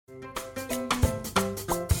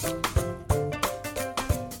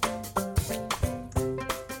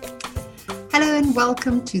and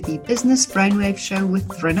welcome to the Business Brainwave Show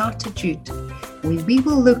with Renata Jute, where we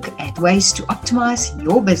will look at ways to optimize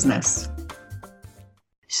your business.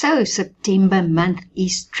 So, September month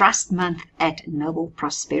is Trust Month at Noble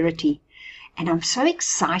Prosperity, and I'm so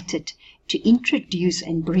excited to introduce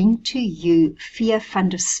and bring to you Fia van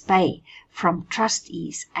der Spey from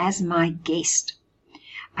Trustees as my guest.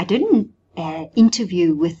 I did an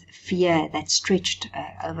interview with Fia that stretched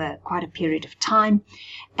over quite a period of time,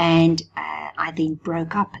 and I then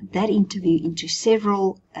broke up that interview into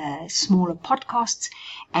several smaller podcasts,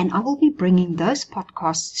 and I will be bringing those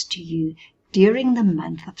podcasts to you during the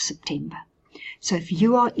month of September. So if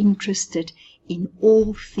you are interested in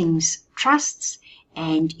all things trusts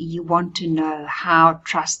and you want to know how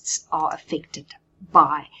trusts are affected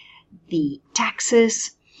by the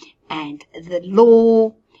taxes and the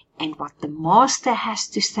law and what the master has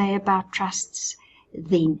to say about trusts,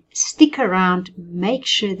 then stick around. Make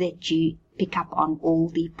sure that you pick up on all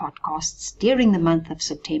the podcasts during the month of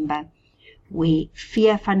September, where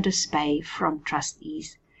Fia van der Spey from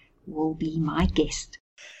Trustees will be my guest.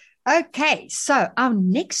 Okay, so our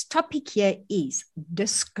next topic here is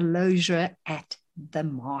disclosure at the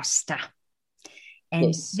master.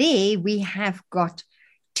 And there we have got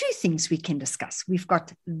two things we can discuss. We've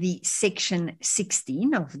got the Section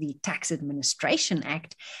 16 of the Tax Administration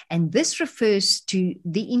Act, and this refers to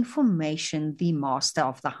the information the Master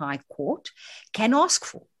of the High Court can ask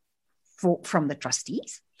from the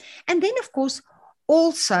trustees. And then, of course,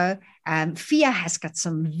 also, Fia has got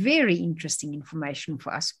some very interesting information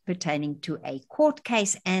for us pertaining to a court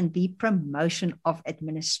case and the Promotion of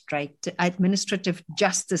Administrative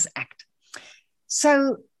Justice Act.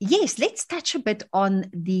 So, yes, let's touch a bit on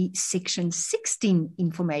the Section 16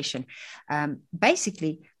 information.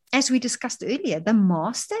 Basically, as we discussed earlier, the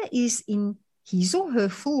master is in his or her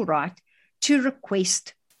full right to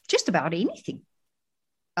request just about anything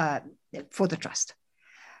for the trust.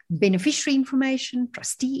 Beneficiary information,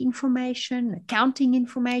 trustee information, accounting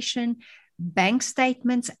information, bank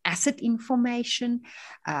statements, asset information,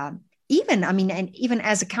 even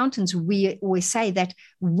as accountants, we always say that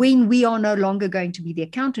when we are no longer going to be the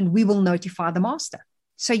accountant, we will notify the master.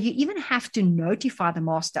 So you even have to notify the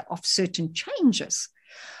master of certain changes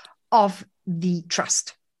of the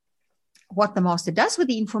trust. What the master does with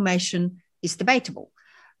the information is debatable,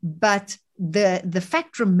 but the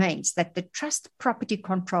fact remains that the Trust Property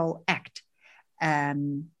Control Act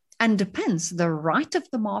underpins the right of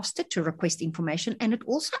the master to request information, and it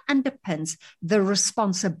also underpins the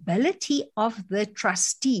responsibility of the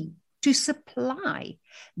trustee to supply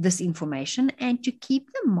this information and to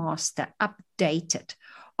keep the master updated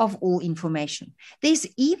of all information. There's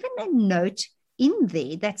even a note in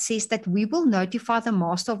there that says that we will notify the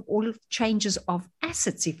master of all changes of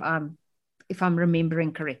assets, if I'm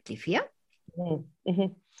remembering correctly, Fia. Mm-hmm.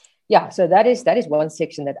 Yeah, so that is one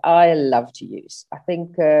section that I love to use. I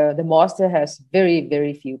think the master has very,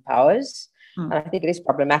 very few powers. And I think it is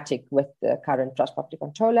problematic with the current Trust Property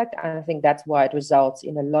Control Act. And I think that's why it results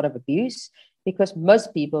in a lot of abuse, because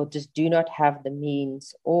most people just do not have the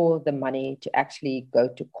means or the money to actually go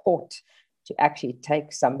to court to actually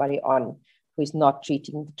take somebody on who is not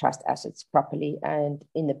treating the trust assets properly and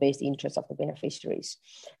in the best interest of the beneficiaries.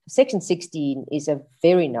 Section 16 is a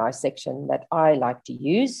very nice section that I like to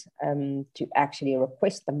use to actually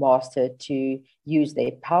request the master to use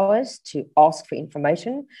their powers to ask for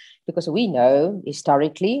information, because we know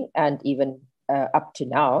historically and even up to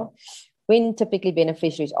now, when typically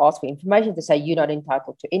beneficiaries ask for information, to say, you're not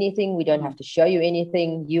entitled to anything, we don't have to show you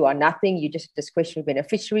anything, you are nothing, you're just a discretionary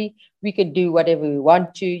beneficiary, we can do whatever we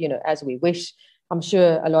want to, as we wish. I'm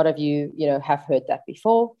sure a lot of you, have heard that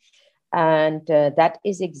before. And that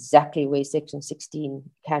is exactly where Section 16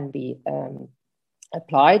 can be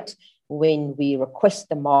applied when we request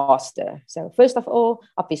the master. So first of all,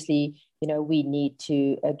 obviously, we need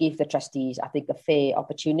to give the trustees, I think, a fair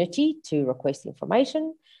opportunity to request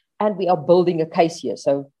information. And we are building a case here.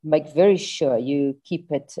 So make very sure you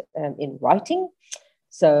keep it in writing.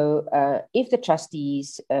 So if the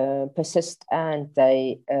trustees persist and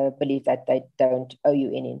they believe that they don't owe you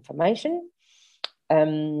any information,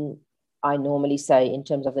 I normally say, in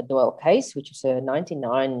terms of the Doyle case, which is a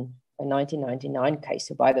 1999 case.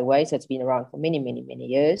 So by the way, so it's been around for many, many, many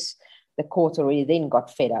years. The court already then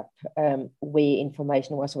got fed up where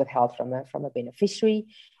information was withheld from a beneficiary.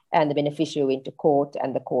 And the beneficiary went to court,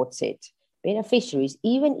 and the court said, beneficiaries,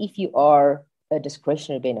 even if you are a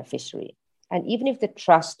discretionary beneficiary, and even if the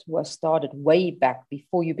trust was started way back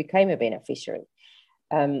before you became a beneficiary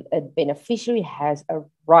has a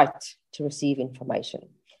right to receive information.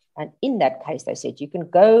 And in that case, they said you can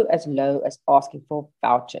go as low as asking for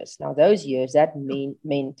vouchers. Now, those years, that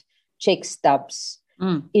meant check stubs,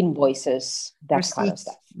 invoices, that Receipts. kind of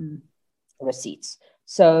stuff, receipts.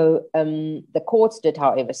 So the courts did,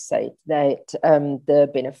 however, say that the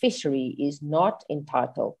beneficiary is not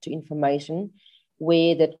entitled to information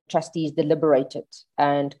where the trustees deliberated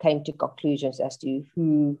and came to conclusions as to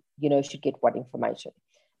who, should get what information.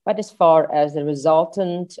 But as far as the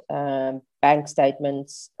resultant bank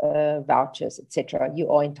statements, vouchers, etc.,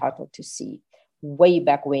 you are entitled to see way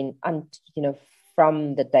back when,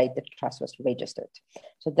 from the date the trust was registered.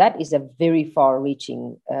 So that is a very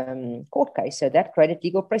far-reaching court case. So that created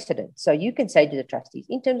legal precedent. So you can say to the trustees,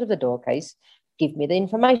 in terms of the Doyle case, give me the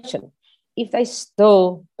information. If they're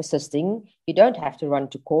still persisting, you don't have to run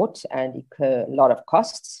to court and incur a lot of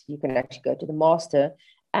costs. You can actually go to the master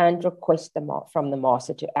and request from the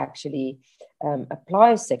master to actually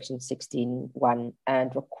apply Section 16(1)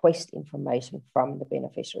 and request information from the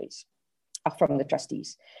beneficiaries, from the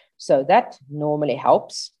trustees. So that normally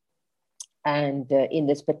helps. And in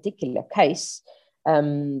this particular case,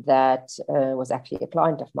 that was actually a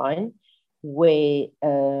client of mine, where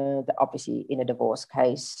obviously in a divorce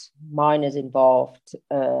case, minors involved,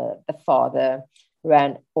 the father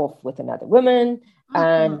ran off with another woman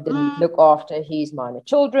and didn't look after his minor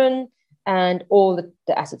children, and all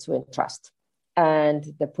the assets were in trust. And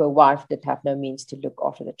the poor wife did have no means to look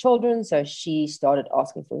after the children, so she started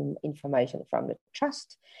asking for information from the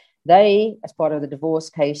trust. They, as part of the divorce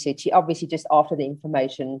case, said she obviously just after the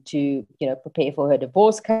information to, prepare for her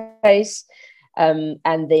divorce case. And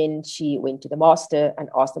then she went to the master and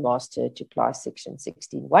asked the master to apply Section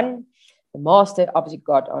 16(1). The master obviously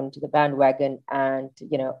got onto the bandwagon and,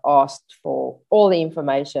 asked for all the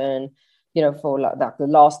information, for like the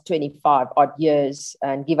last 25 odd years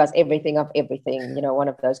and give us everything of everything, one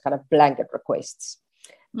of those kind of blanket requests.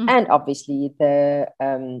 And obviously the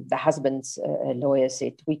husband's lawyer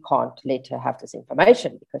said, we can't let her have this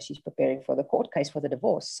information because she's preparing for the court case for the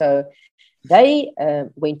divorce. So they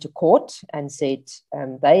went to court and said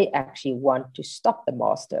they actually want to stop the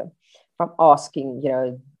master from asking,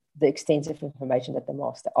 the extensive information that the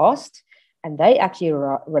master asked. And they actually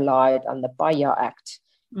relied on the Paya Act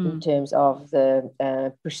in terms of the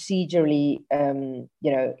procedurally,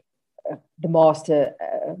 the master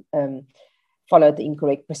followed the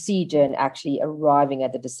incorrect procedure and actually arriving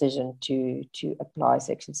at the decision to apply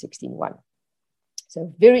Section 16(1).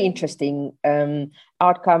 So very interesting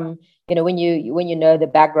outcome. When you know the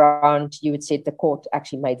background, you would say the court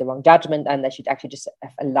actually made the wrong judgment and they should actually just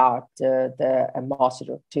have allowed the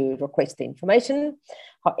master to request the information.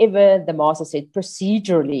 However, the master said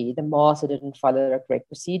procedurally, the master didn't follow the correct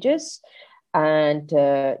procedures and,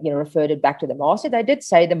 referred it back to the master. They did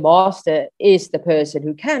say the master is the person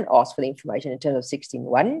who can ask for the information in terms of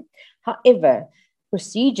 16(1). However,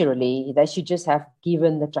 procedurally, they should just have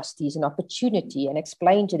given the trustees an opportunity and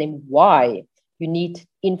explained to them why you need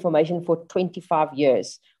information for 25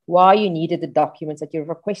 years, why you needed the documents that you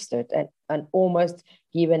requested, and almost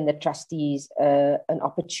given the trustees an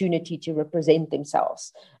opportunity to represent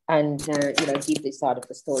themselves and, give their side of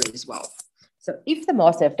the story as well. So if the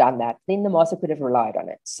master have done that, then the master could have relied on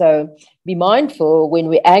it. So be mindful when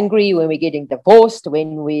we're angry, when we're getting divorced,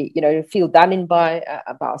 when we, feel done in by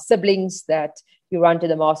our siblings, that you run to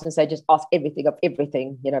the master and say, just ask everything of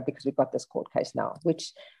everything, because we've got this court case now,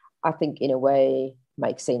 which I think in a way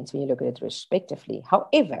makes sense when you look at it respectively.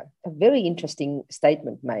 However, a very interesting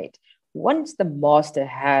statement made. Once the master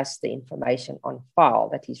has the information on file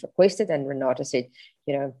that he's requested, and Renata said,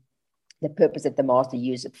 the purpose that the master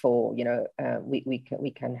used it for,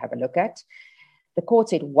 we can have a look at. The court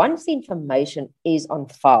said once the information is on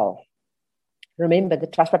file, remember the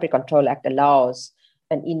Trust Property Control Act allows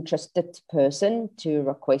an interested person to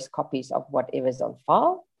request copies of whatever's on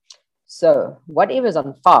file. So whatever's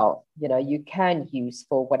on file, you can use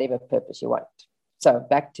for whatever purpose you want. So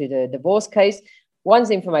back to the divorce case, once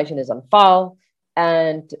the information is on file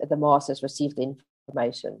and the master's received the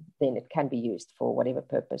information, then it can be used for whatever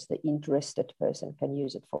purpose the interested person can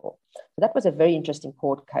use it for. So that was a very interesting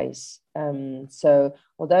court case. So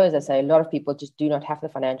although, as I say, a lot of people just do not have the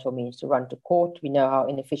financial means to run to court, we know how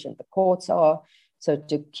inefficient the courts are. So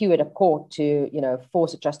to queue at a court to,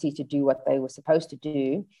 force a trustee to do what they were supposed to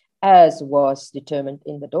do, as was determined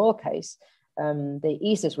in the Doyle case, there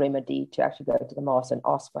is this remedy to actually go to the master and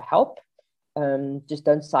ask for help. Just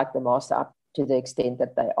don't psych the master up to the extent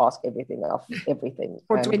that they ask everything of everything.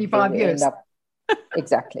 For 25 years.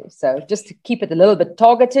 Exactly. So just to keep it a little bit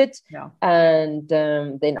targeted. Yeah. And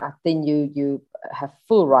then you have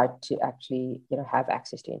full right to actually, have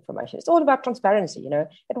access to information. It's all about transparency.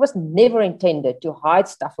 It was never intended to hide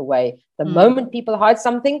stuff away. The moment people hide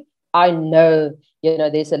something, I know,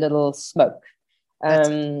 there's a little smoke.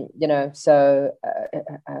 It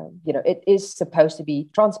is supposed to be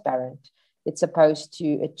transparent. It's supposed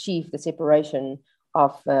to achieve the separation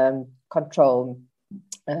of control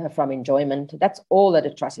from enjoyment. That's all that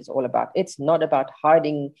a trust is all about. It's not about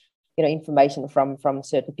hiding information from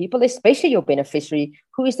certain people, especially your beneficiary,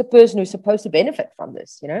 who is the person who's supposed to benefit from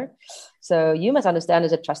this. So you must understand,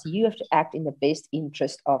 as a trustee, you have to act in the best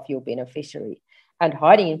interest of your beneficiary, and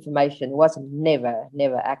hiding information was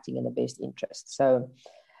never acting in the best interest. So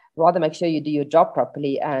rather make sure you do your job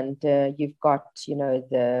properly, and you've got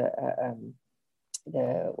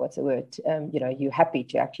what's the word, you're happy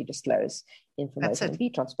to actually disclose information and be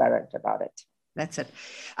transparent about it. That's it.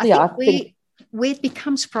 I think where it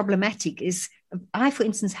becomes problematic is, I, for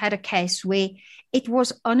instance, had a case where it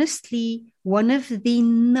was honestly one of the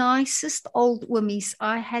nicest old wommies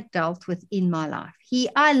I had dealt with in my life.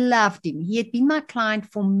 I loved him. He had been my client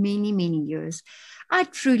for many, many years. I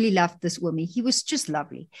truly loved this wommy. He was just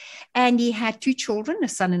lovely. And he had 2 children, a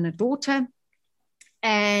son and a daughter.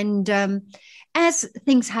 And as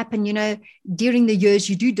things happen, during the years,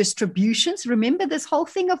 you do distributions. Remember this whole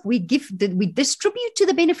thing of we distribute to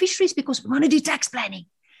the beneficiaries because we want to do tax planning.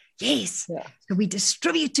 Yes. Yeah. So we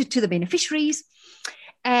distribute it to the beneficiaries.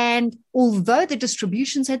 And although the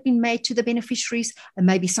distributions had been made to the beneficiaries, and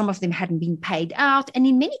maybe some of them hadn't been paid out, and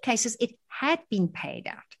in many cases it had been paid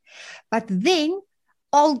out. But then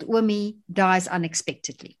old Wimmy dies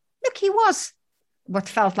unexpectedly. Look, he was what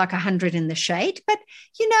felt like 100 in the shade, but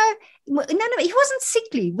he wasn't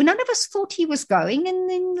sickly. None of us thought he was going, and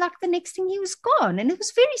then like the next thing he was gone, and it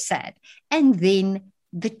was very sad. And then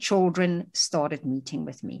the children started meeting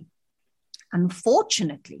with me.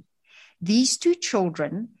 Unfortunately, these 2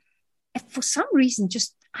 children, for some reason,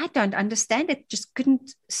 I don't understand it, just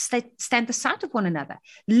couldn't stand the sight of one another,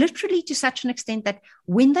 literally to such an extent that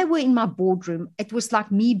when they were in my boardroom, it was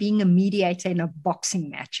like me being a mediator in a boxing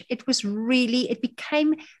match. It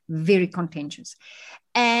became very contentious.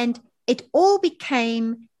 And it all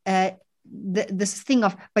became this thing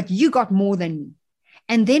of, but you got more than me.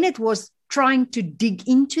 And then it was trying to dig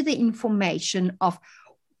into the information of,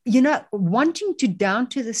 wanting to down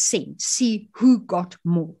to the cent, see who got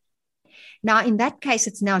more. Now, in that case,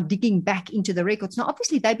 it's now digging back into the records. Now,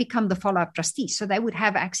 obviously, they become the follow-up trustees, so they would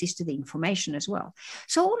have access to the information as well.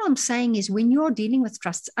 So all I'm saying is, when you're dealing with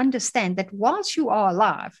trusts, understand that whilst you are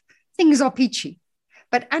alive, things are peachy.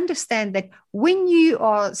 But understand that when you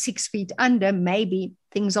are 6 feet under, maybe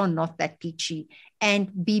things are not that peachy. And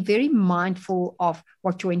be very mindful of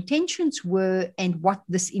what your intentions were and what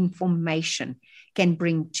this information can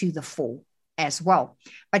bring to the fore as well.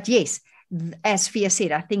 But yes, as Fia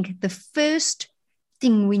said, I think the first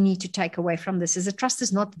thing we need to take away from this is a trust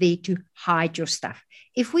is not there to hide your stuff.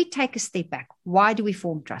 If we take a step back, why do we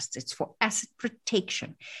form trusts? It's for asset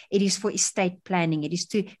protection. It is for estate planning. It is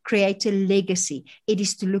to create a legacy. It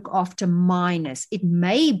is to look after minors. It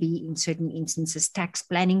may be, in certain instances, tax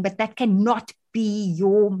planning, but that cannot be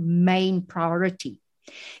your main priority.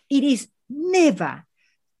 It is never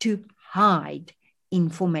to hide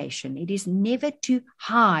information. It is never to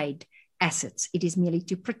hide assets. It is merely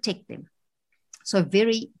to protect them. So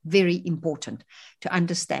very, very important to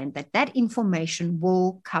understand that information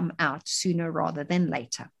will come out sooner rather than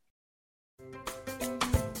later.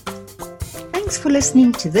 Thanks for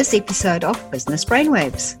listening to this episode of Business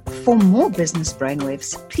Brainwaves. For more Business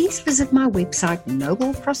Brainwaves, please visit my website,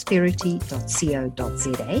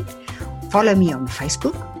 nobleprosperity.co.za. Follow me on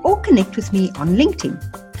Facebook or connect with me on LinkedIn.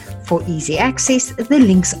 For easy access, the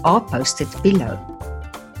links are posted below.